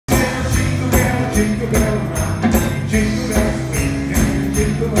Jingle bell rock, jingle bells ring, and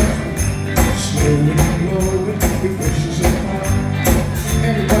jingle bells ring. Snowing and blowing, with wishes of fun.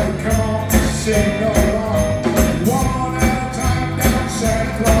 Everybody come on, sing along. One at a time down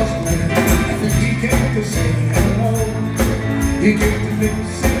Santa Claus Lane. I think he came to say hello. He came to live,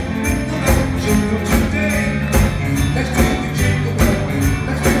 sing, jingle today. Let's do the jingle bell,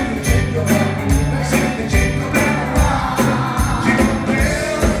 let's do the jingle bell, let's sing the jingle bell rock. Jingle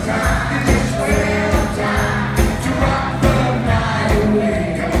bell time, it's bell time to rock the night away.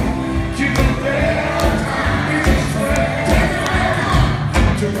 Come on, jingle bell time, it's bell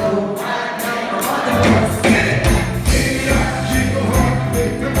time to roll right now. Get it, jingle hard,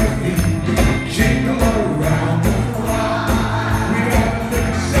 make the feet, jingle around the clock. We gotta make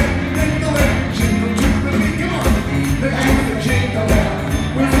a second, make the way, jingle to the beat. Come on, let's do the jingle bell,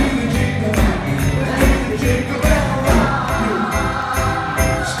 we'll do the jingle bell, let's do the jingle bell rock.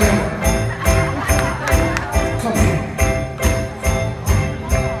 Stand up, come here,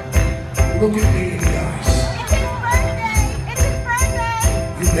 look at me in the eyes. It's his birthday! It's his birthday!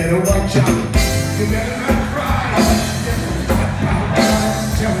 You better watch out, you better not cry. I'm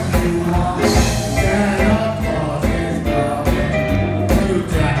telling you all, Santa Claus is coming to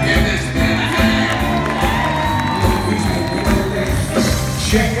town. Give this man a hand. He's making a list,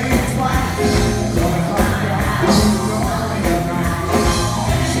 checking it twice. Going hard down, going all night.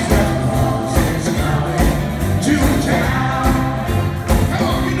 Santa Claus is coming to town. Come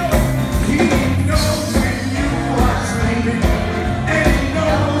on, you know, he knows when you are sleeping, and he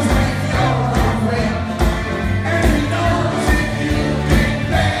knows when you're awake, and he knows if you've been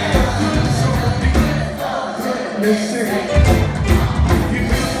bad or good, so listen. You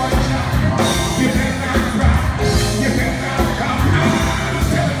better watch out, you better not cry, you better not come out. I'm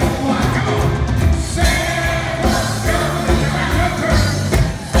telling you what, come on. Santa's coming to town.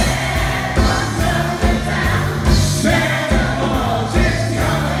 Santa Claus is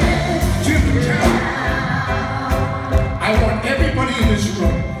coming to town. I want everybody in this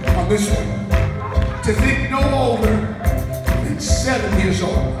room, on this one, to think no older than 7 years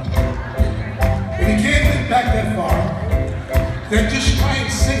old. If you can't think back that far, then just try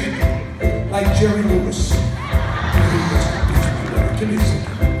and sing it like Jerry Lewis. Can you sing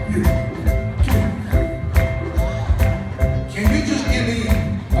it? You. Can you just give me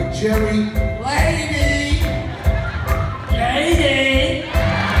a Jerry? Lady! Lady!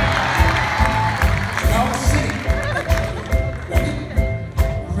 Now sing it. Ready?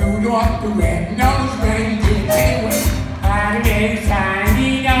 Rudolph the red-nosed reindeer came with on his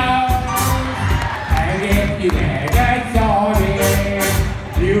tiny nose. And if you never saw it,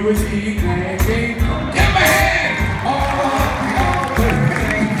 you would see glancing. Give my hand! All up the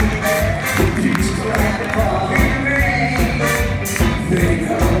way. He's glad to call him rain. They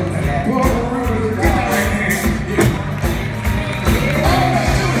know that poor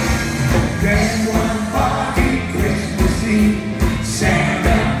then one foggy Christmas Eve,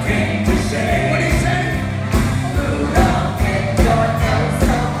 Santa came to say, what he say? Rudolph, get your nose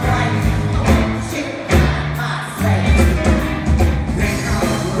so bright, you got my sleigh. Then how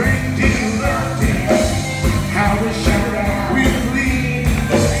the reindeer loved him, how the shout we flee.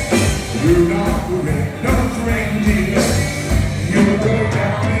 Rudolph the red-nosed reindeer, you'll go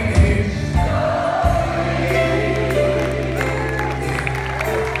down in history.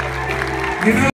 You know.